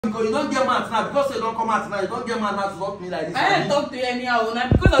Because you don't get mad now, because you don't come out now, you don't get mad now to talk to me like this. I don't talk to you anyhow now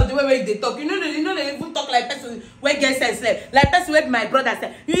because of the way they talk. You know they even talk like person where get sense, like person where my brother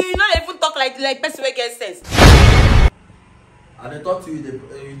said. You know they even talk like person where get sense. And they talk to you, they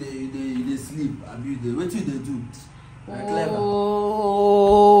sleep, and what do they do?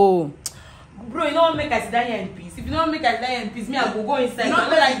 Oh, bro, you don't make us die in peace. If you don't make us die in peace, me I go inside. You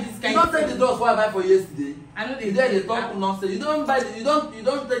don't like this kind. You don't take the doors what I buy for yesterday. I know they talk nonsense. You don't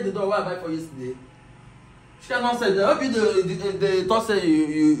take the door what I buy for yesterday. She cannot say that. Hope they talk say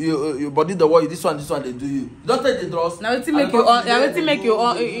you body the wall. This one they do you. You don't take the doors. Now it make you on. Now it make you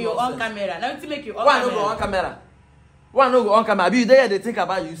on camera. Now it make you on. Why no go on camera? Why no go on camera? Be there they think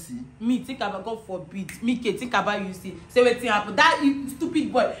about you see. Me think about God forbid. Me think about you see. Say wetin happen. That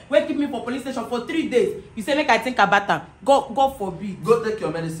stupid boy wey keep me for police station for 3 days. You say make I think about am. God forbid. Go take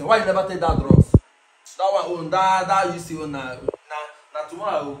your medicine. Why you never take that drugs? That one own that you see on now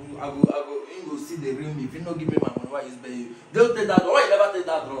tomorrow I go see the real me. If you no give me my money, why is pay you? They'll take that. Why you never take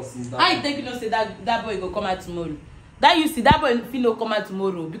that drugs since that? How you think you know say that boy go come out tomorrow? That you see that boy fit no come out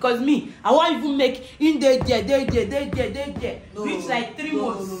tomorrow because me I want even make in there reach like 3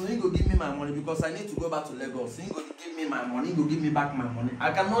 months. No, he go give me my money because I need to go back to Lagos. He go give me my money. He go give me back my money.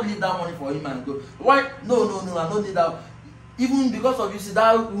 I cannot leave that money for him and go. Why? No, I don't need that. Even because of you see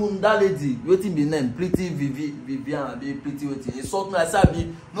that lady waiting be name pretty Vivian be pretty waiting. Insult me I say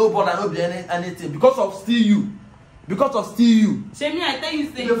be no bother no be anything because of still you. Because of still you. Shemi, I tell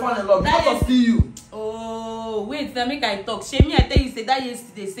you say you fall in love because of still you. Oh wait, now make I talk. Shemi, I tell you say that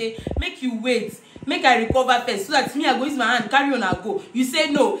yesterday say make you wait, make I recover first so that me I go use my hand carry on and go. You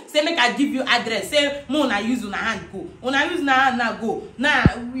say no, say make I give you address. Say mo na use on hand go. Una use na hand now go. Now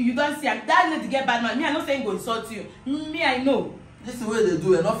you don't see that need to get bad man. Me I not saying go insult you. Me I know. This is the way they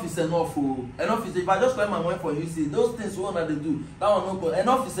do. Enough is enough. Oh. Enough is if I just spend my money for you see those things what they do. That one no go.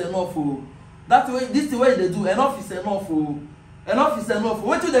 Enough is enough. Oh. That way, this is the way they do. Enough is enough. Oh. Enough is enough.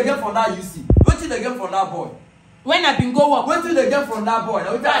 What do they get from that UC? What do they get from that boy? When I been go work. What do they get from that boy?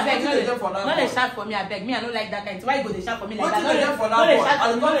 What do they get from that boy? No, they shout for me. I beg me. I don't like that kind. So why you go they shout for me like that? What do they get from that boy?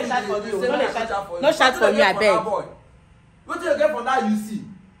 No, they shout for me. No shout for me. I beg. What do they get from that UC?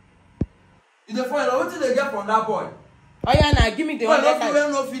 You dey find out what do they get from that boy? Oh yeah, now give me the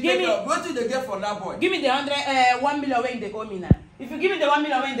 100. Give me. What do they get from that boy? Give me the 1 million when they owe me now. If you give me the 1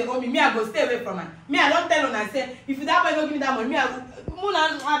 million when they owe me, I go stay away from her. Me, I don't tell her and say, if that boy don't give me that money, me, I beg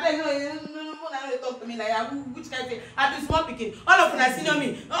no talk to me like that. Which kind of thing? I be small picking. All of them senior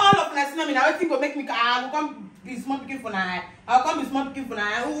me. Now I think will make me. I will come be small picking for now. I'll come be small picking for now.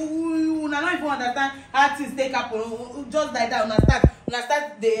 I don't even understand how things take up. Just like that, when I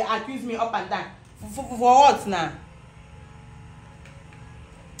start, they accuse me up and down. For what now?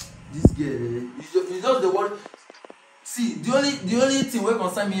 This girl, you just the one. See, the only thing wey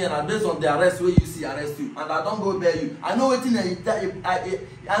concern me and based on the arrest wey you see arrest you, and I don't go bear you. I know wetin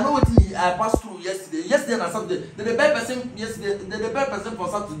I passed through yesterday. Yesterday and Saturday, they bear person yesterday. They bear person for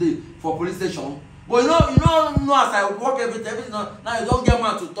Saturday for police station. But you know as I work everything now you don't get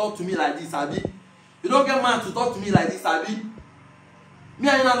man to talk to me like this, Abi. You don't get man to talk to me like this, Abi. Me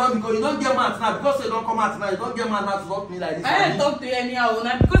and you not because you don't get mad now because you don't come out now. You don't get mad now to talk to me like this. I don't talk to you anyhow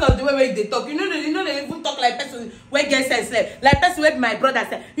now because of the way they talk. You know they even talk like person where get sense, like person where my brother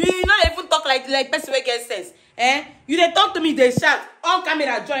said. You know they even talk like person where get sense. You they talk to me, they shout on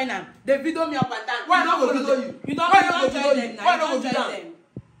camera, join them. They video me up and down. Why not go video you? You don't join them now. Why not go join them?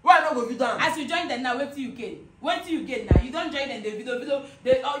 Why not go video them? As you join them now, wait till you gain. Wait till you gain now. You don't join them. The video.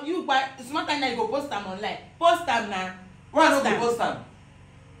 They you buy smart time now you go post them online. Post them now. Why not go post them?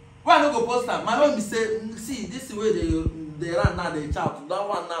 Why not go post them? My mom be say, see, this is the way they run now, they shout. That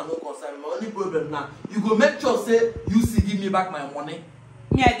one now no concern. My only problem now, you go make sure say you see give me back my money.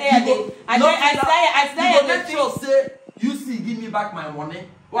 Me, I make sure say you see give me back my money.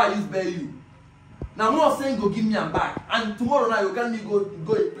 Why use bear you? Now more saying go give me am back, and tomorrow now you can go and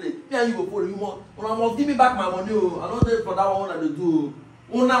play. Me and you go follow you more. Una must give me back my money. Oh, I don't dey for that one that they do.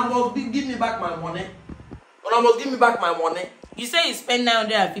 Una must give me back my money. Una must give me back my money. You say you spend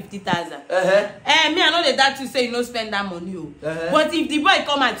 950,000. Me, I know that you say you no spend that money. But if the boy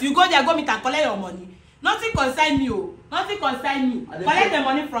come out, you go there, go meet and collect your money. Nothing concern me. Nothing concern me. Collect the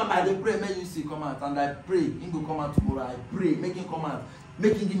money from me. I dey pray, make you see come out, and I pray he go come out tomorrow. I pray, make him come out,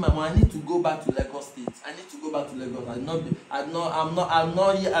 make him give my money. I need to go back to Lagos State. I need to go back to Lagos. I'm not here. I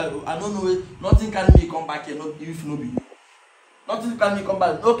don't know. Nothing carry me come back here. No, if no be you. Nothing can me come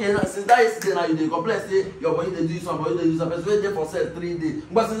back. Okay, now, since that yesterday now you dey complain say your body dey do somebody dey use person wey dey for sale 3 days.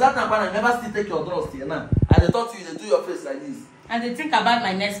 But since that time I never still take your trust here now. I dey talk to you, dey do your face like this. And they think about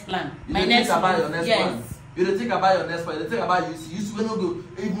my next plan. You think about your next plan. You dey think about your next part, you dey think about you wey no go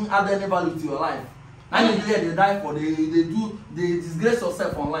even add any value to your life. Now you dey dey die for they disgrace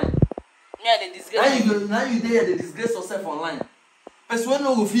yourself online. Yeah, they disgrace. Now you dey dey disgrace yourself online. Person wey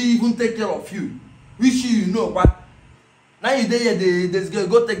no go fit even take care of you, which you know what. Now you dey dey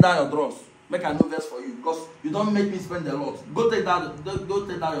go take down your drugs. Make I no vex for you because you don't make me spend a lot. Go take down your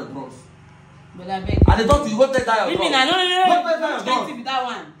drugs. But I beg. And they talk to you, go take down your drugs. No. Go take down your drugs. With that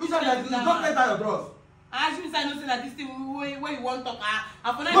one. Which one is that? Go take down your drugs. I actually say no say that this thing where you want to talk.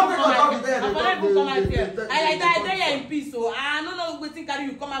 I for not even come out here. I dey here in peace, so I don't know wetin carry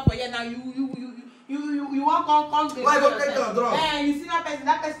you come out for here now. You want come. Why go take your drugs? You see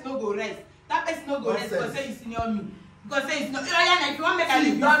that person no go rest. That person no go rest because say you senior me. Because say it's not. If you want make I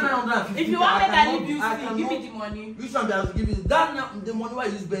leave you, if you want make I leave you, give me the money. Which one be I give you? That now the money why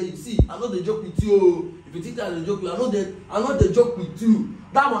you use buy you. See, I know they joke with you. If you think that they joke with you, I know they joke with you.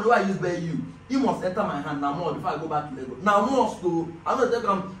 That money why I use buy you. You must enter my hand now more before I go back to Lagos. Now must to. I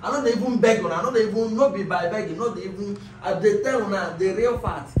know they even beg on. I know they even not be by begging. Not they even. They tell una the real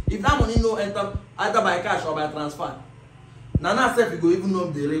fact. If that money no enter either by cash or by transfer. Now self you go even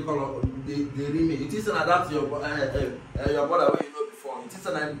know the real color, the real me. It is not that your brother wey you know before. It is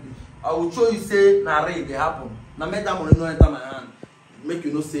not. I will show you say na rain dey happen. Now make that money no enter my hand. Make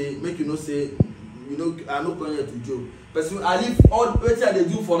you no say. You know I no come here to joke. Person I leave all wetin I dey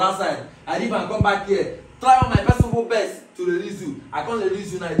do for that side. I leave and come back here. Try all my personal best to release you. I can't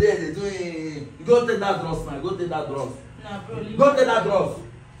release you now. They doing. You go take that drugs now. Go take that drugs. Nah, bro. Go take that drugs.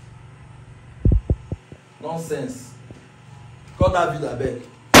 Nonsense. Cut that video abeg.